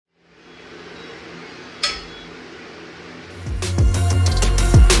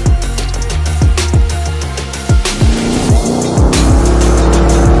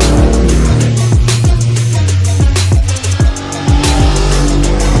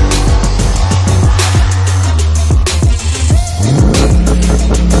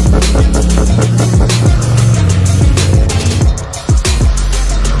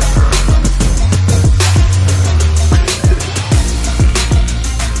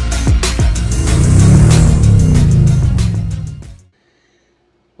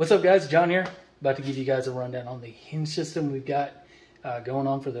What's up guys, John here. About to give you guys a rundown on the hinge system we've got going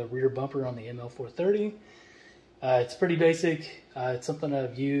on for the rear bumper on the ML430. It's pretty basic. It's something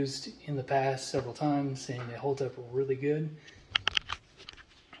I've used in the past several times and it holds up really good.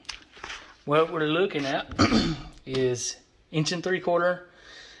 What we're looking at is 1 3/4 inch.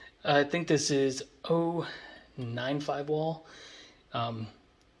 I think this is 0.95 wall.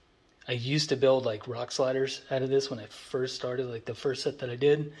 I used to build like rock sliders out of this when I first started, like the first set that I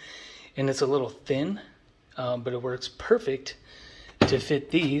did, and it's a little thin, but it works perfect to fit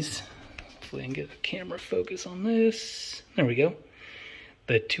these. Hopefully I can get a camera focus on this. There we go.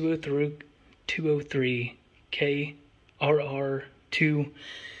 The 203 KRR2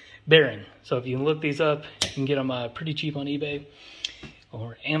 bearing. So if you look these up, you can get them pretty cheap on eBay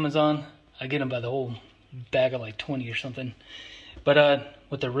or Amazon. I get them by the whole bag of like 20 or something. But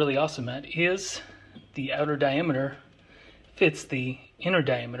what they're really awesome at is the outer diameter fits the inner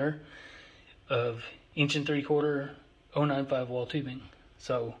diameter of 1 3/4 0.95 wall tubing.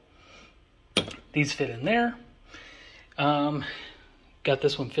 So these fit in there. Got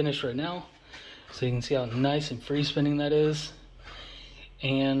this one finished right now, so you can see how nice and free spinning that is.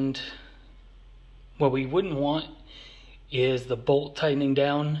 And what we wouldn't want is the bolt tightening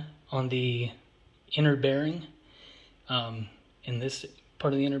down on the inner bearing, in this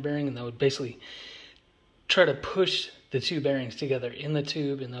part of the inner bearing, and that would basically try to push the two bearings together in the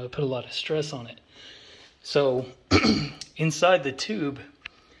tube, and that would put a lot of stress on it. So inside the tube,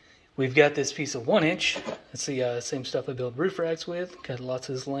 we've got this piece of 1 inch. That's the same stuff I build roof racks with. Got lots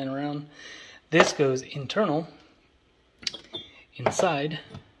of this laying around. This goes internal inside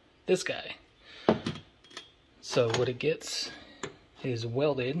this guy. So what it gets is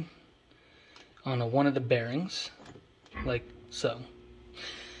welded on one of the bearings, like so.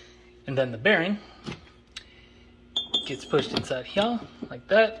 And then the bearing gets pushed inside here, like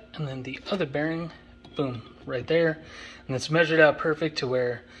that, and then the other bearing, boom, right there. And it's measured out perfect to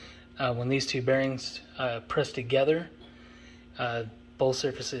where when these two bearings press together, both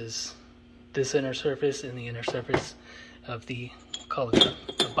surfaces, this inner surface and the inner surface of the, call it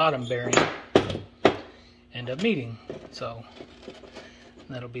the bottom bearing, end up meeting. So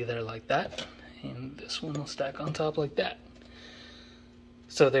that'll be there like that, and this one will stack on top like that.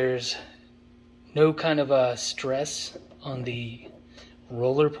 So there's no kind of stress on the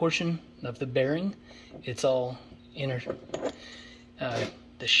roller portion of the bearing. It's all inner,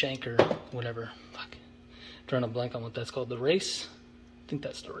 the shank or whatever. Fuck. Drawing a blank on what that's called. The race? I think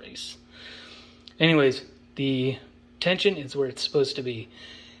that's the race. Anyways, the tension is where it's supposed to be.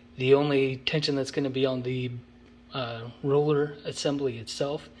 The only tension that's going to be on the roller assembly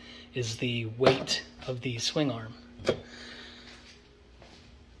itself is the weight of the swing arm.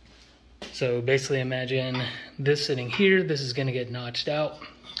 So basically imagine this sitting here. This is going to get notched out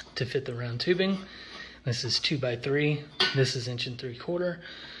to fit the round tubing. This is 2x3. This is 1 3/4 inch.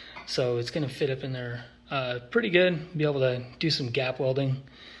 So it's going to fit up in there pretty good. Be able to do some gap welding,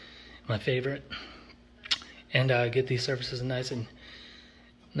 my favorite, and get these surfaces nice and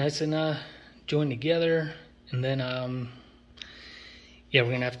joined together. And then yeah, we're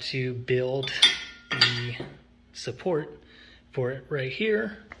going to have to build the support for it right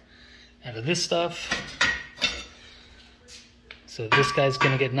here out of this stuff. So this guy's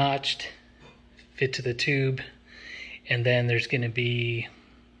going to get notched, fit to the tube, and then there's going to be,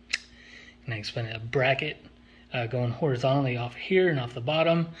 can I explain it, a bracket going horizontally off here and off the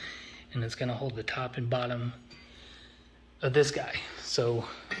bottom, and it's going to hold the top and bottom of this guy. So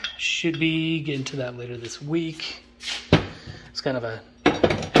should be getting to that later this week. It's kind of a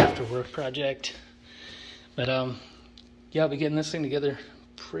after work project, but yeah, I'll be getting this thing together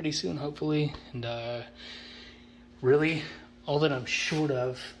pretty soon, hopefully. And really all that I'm short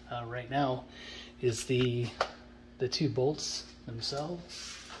of right now is the two bolts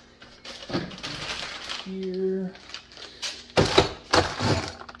themselves here.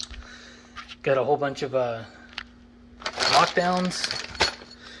 Got a whole bunch of lockdowns,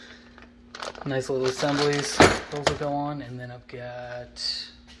 nice little assemblies, those will go on. And then I've got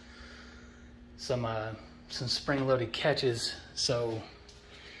some spring-loaded catches. So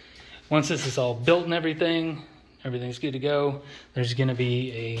once this is all built and everything's good to go, there's going to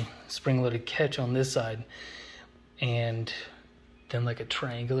be a spring-loaded catch on this side, and then like a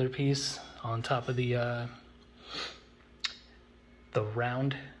triangular piece on top of the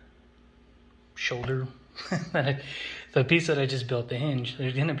round shoulder. The piece that I just built, the hinge,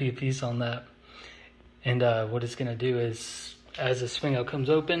 there's going to be a piece on that. And what it's going to do is, as the swing out comes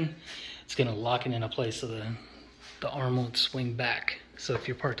open, it's going to lock it into place so the arm won't swing back. So if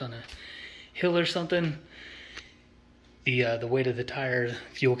you're parked on a hill or something, the weight of the tire,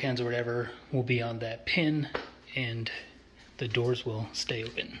 fuel cans or whatever will be on that pin, and the doors will stay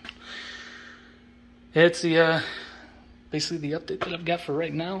open. It's the basically the update that I've got for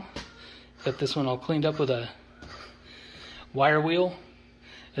right now. Got this one all cleaned up with a wire wheel.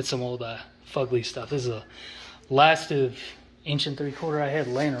 It's some old fugly stuff. This is the last of 1 3/4 I had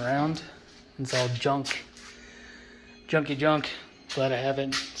laying around. It's all junky junk. Glad I have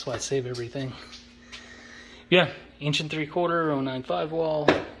it. That's why I save everything. Yeah, 1 3/4 095 wall,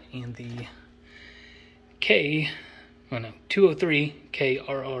 and the 203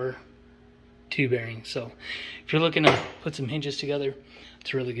 KRR 2 bearing. So if you're looking to put some hinges together,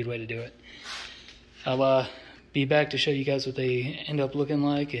 it's a really good way to do it. I'll be back to show you guys what they end up looking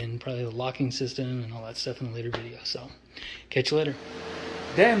like, and probably the locking system and all that stuff in a later video. So catch you later.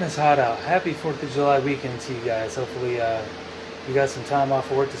 Damn, it's hot out. Happy 4th of July weekend to you guys. Hopefully you got some time off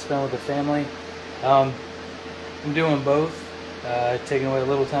of work to spend with the family. I'm doing both. Taking away a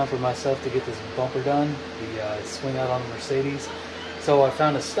little time for myself to get this bumper done, the swing out on the Mercedes. So I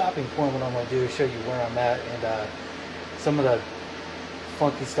found a stopping point. What I'm going to do is show you where I'm at, and some of the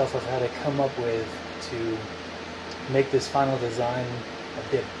funky stuff I've had to come up with to make this final design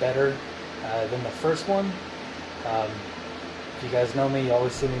a bit better than the first one. If you guys know me, you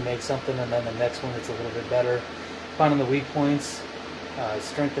always see me make something and then the next one it's a little bit better. Finding the weak points,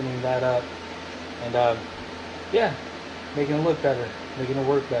 strengthening that up, and yeah, making it look better, making it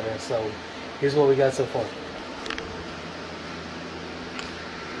work better. So here's what we got so far.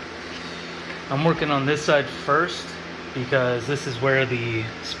 I'm working on this side first because this is where the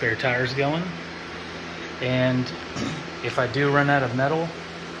spare tire's going. And if I do run out of metal,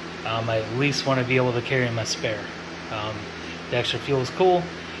 I at least want to be able to carry my spare. The extra fuel is cool,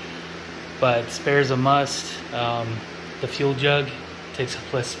 but spare's a must. The fuel jug takes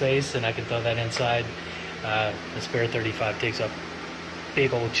up less space, and I can throw that inside. The spare 35 takes up a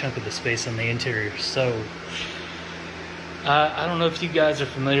big old chunk of the space in the interior. So I don't know if you guys are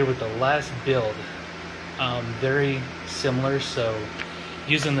familiar with the last build. Very similar, so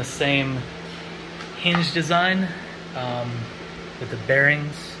using the same hinge design with the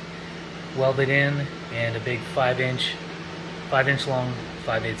bearings welded in and a big 5-inch long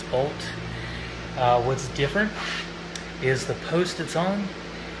 5/8 bolt. What's different is the post it's on.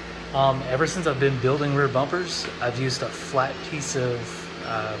 Ever since I've been building rear bumpers, I've used a flat piece of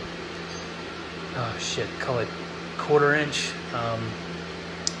call it 1/4 inch,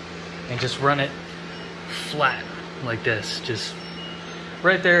 and just run it flat like this, just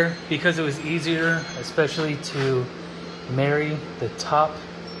right there, because it was easier, especially to marry the top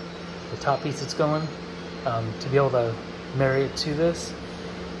piece it's going, to be able to marry it to this.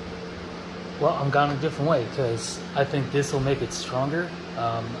 Well, I'm gone a different way because I think this will make it stronger.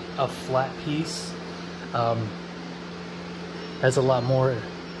 A flat piece has a lot more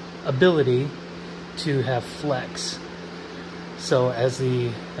ability to have flex. So as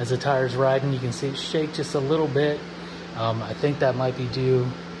the tire's riding, you can see it shake just a little bit. I think that might be due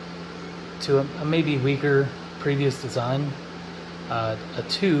to a maybe weaker previous design. A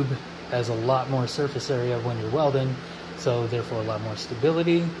tube has a lot more surface area when you're welding, so therefore a lot more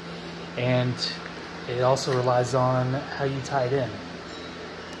stability, and it also relies on how you tie it in.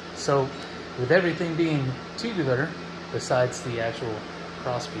 So with everything being tubular, besides the actual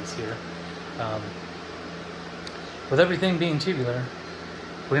cross piece here, with everything being tubular,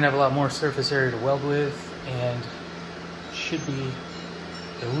 we're gonna have a lot more surface area to weld with, and should be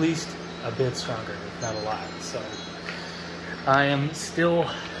at least a bit stronger, if not a lot. So I am still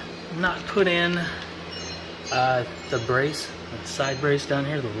not put in the brace, the side brace down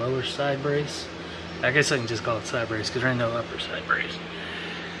here, the lower side brace. I guess I can just call it side brace because there ain't no upper side brace.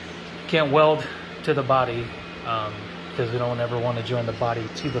 Can't weld to the body because we don't ever want to join the body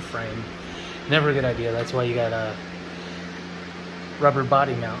to the frame. Never a good idea. That's why you got rubber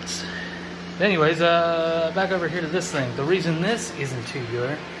body mounts. Anyways, back over here to this thing. The reason this isn't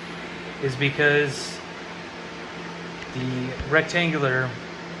tubular is because the rectangular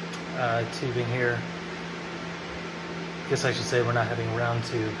tubing here, I guess I should say we're not having a round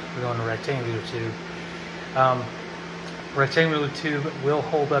tube, we're going to rectangular tube. Rectangular tube will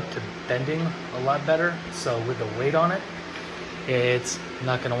hold up to bending a lot better, so with the weight on it, it's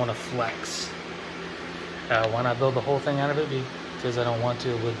not going to want to flex. Why not build the whole thing out of it? Because I don't want to.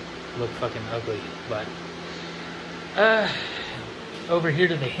 It would look fucking ugly. But over here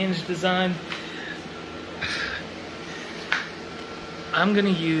to the hinge design, I'm going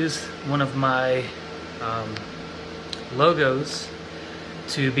to use one of my logos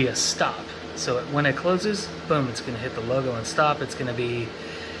to be a stop. So when it closes, boom, it's going to hit the logo and stop. It's going to be,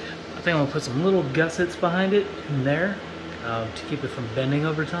 I think I'm going to put some little gussets behind it in there. to keep it from bending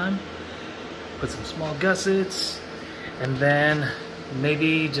over time. Put some small gussets, and then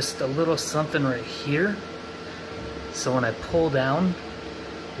maybe just a little something right here. So when I pull down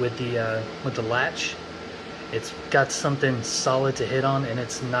with the latch, it's got something solid to hit on, and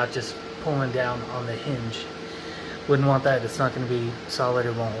it's not just pulling down on the hinge. Wouldn't want that. It's not going to be solid.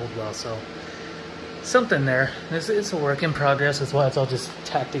 It won't hold well. So something there. It's a work in progress. That's why it's all just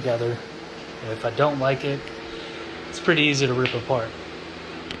tacked together. And if I don't like it, it's pretty easy to rip apart.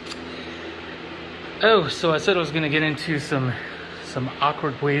 Oh, so I said I was going to get into some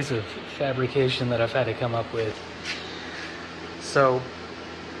awkward ways of fabrication that I've had to come up with. So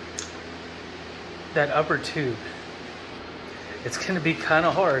that upper tube, it's going to be kind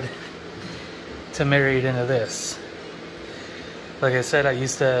of hard to marry it into this. Like I said, I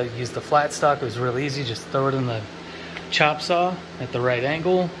used to use the flat stock. It was real easy. Just throw it in the chop saw at the right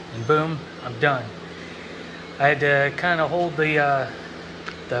angle, and boom, I'm done. I had to kind of hold the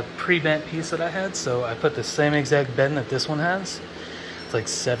pre-bent piece that I had, so I put the same exact bend that this one has. It's like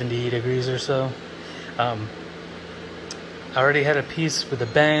 70 degrees or so. I already had a piece with a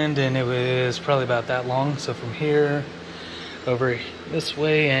bend, and it was probably about that long. So from here over this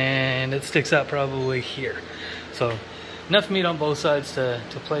way, and it sticks out probably here. So enough meat on both sides to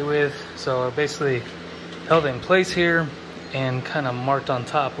play with. So I basically held it in place here and kind of marked on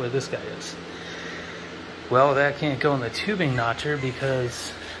top where this guy is. Well, that can't go in the tubing notcher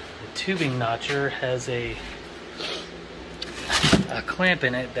because the tubing notcher has a clamp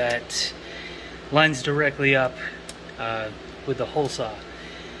in it that lines directly up with the hole saw.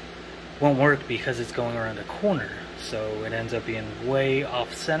 Won't work because it's going around a corner, so it ends up being way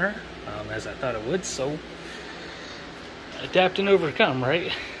off center, as I thought it would. So adapt and overcome,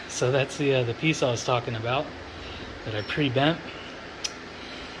 right? So that's the piece I was talking about that I pre-bent,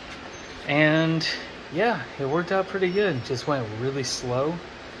 and yeah, it worked out pretty good. Just went really slow.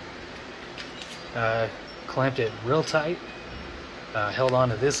 Clamped it real tight. Held on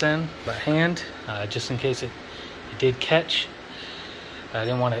to this end by hand, just in case it did catch. I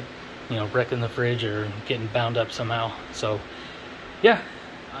didn't want it, wrecking the fridge or getting bound up somehow. So yeah,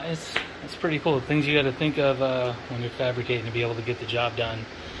 it's pretty cool. Things you got to think of when you're fabricating to be able to get the job done.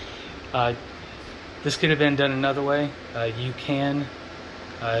 This could have been done another way. You can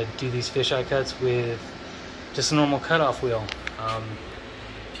do these fisheye cuts with just a normal cutoff wheel.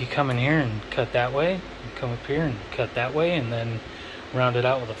 If you come in here and cut that way, you come up here and cut that way, and then round it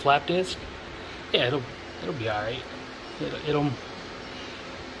out with a flap disc, yeah, it'll be all right.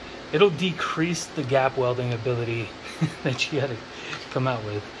 It'll decrease the gap welding ability that you got to come out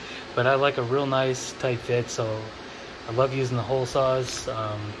with. But I like a real nice tight fit, so I love using the hole saws.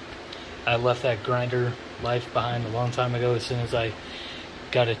 I left that grinder life behind a long time ago as soon as I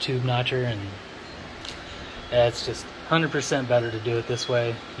got a tube notcher, and it's just 100% better to do it this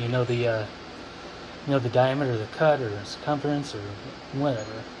way. You know the diameter of the cut or circumference or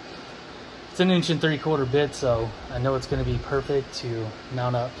whatever. It's an 1 3/4 bit, so I know it's going to be perfect to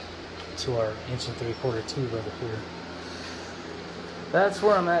mount up to our 1 3/4 tube over here. That's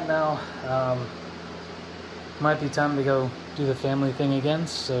where I'm at now. Might be time to go do the family thing again,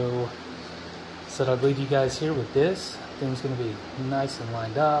 so said I'd leave you guys here with this. Thing's going to be nice and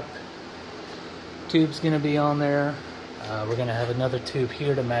lined up. Tube's going to be on there. We're going to have another tube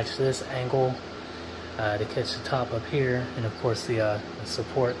here to match this angle to catch the top up here, and of course the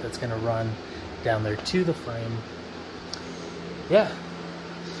support that's going to run down there to the frame. Yeah,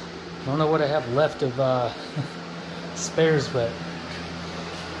 I don't know what I have left of spares, but I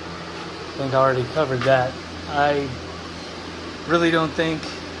think I already covered that. I really don't think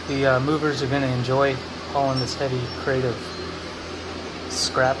the movers are going to enjoy hauling this heavy crate of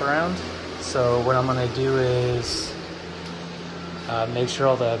scrap around. So what I'm going to do is make sure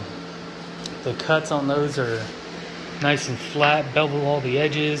all the cuts on those are nice and flat, bevel all the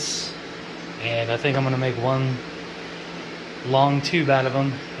edges, and I think I'm going to make one long tube out of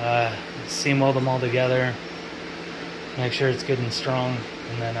them, seam weld them all together, make sure it's good and strong,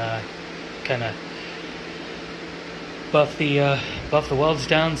 and then kind of buff the welds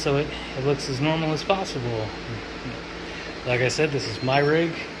down so it looks as normal as possible. Like I said, this is my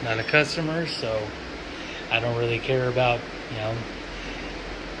rig, not a customer, so I don't really care about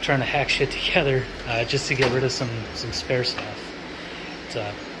trying to hack shit together just to get rid of some spare stuff. It's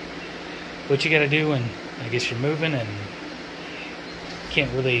what you got to do when I guess you're moving and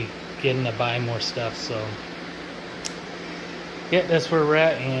can't really get into buying more stuff. So yeah, that's where we're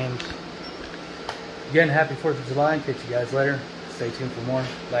at, and again, happy 4th of July, and catch you guys later. Stay tuned for more.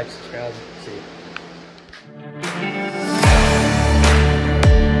 Like, subscribe, see you.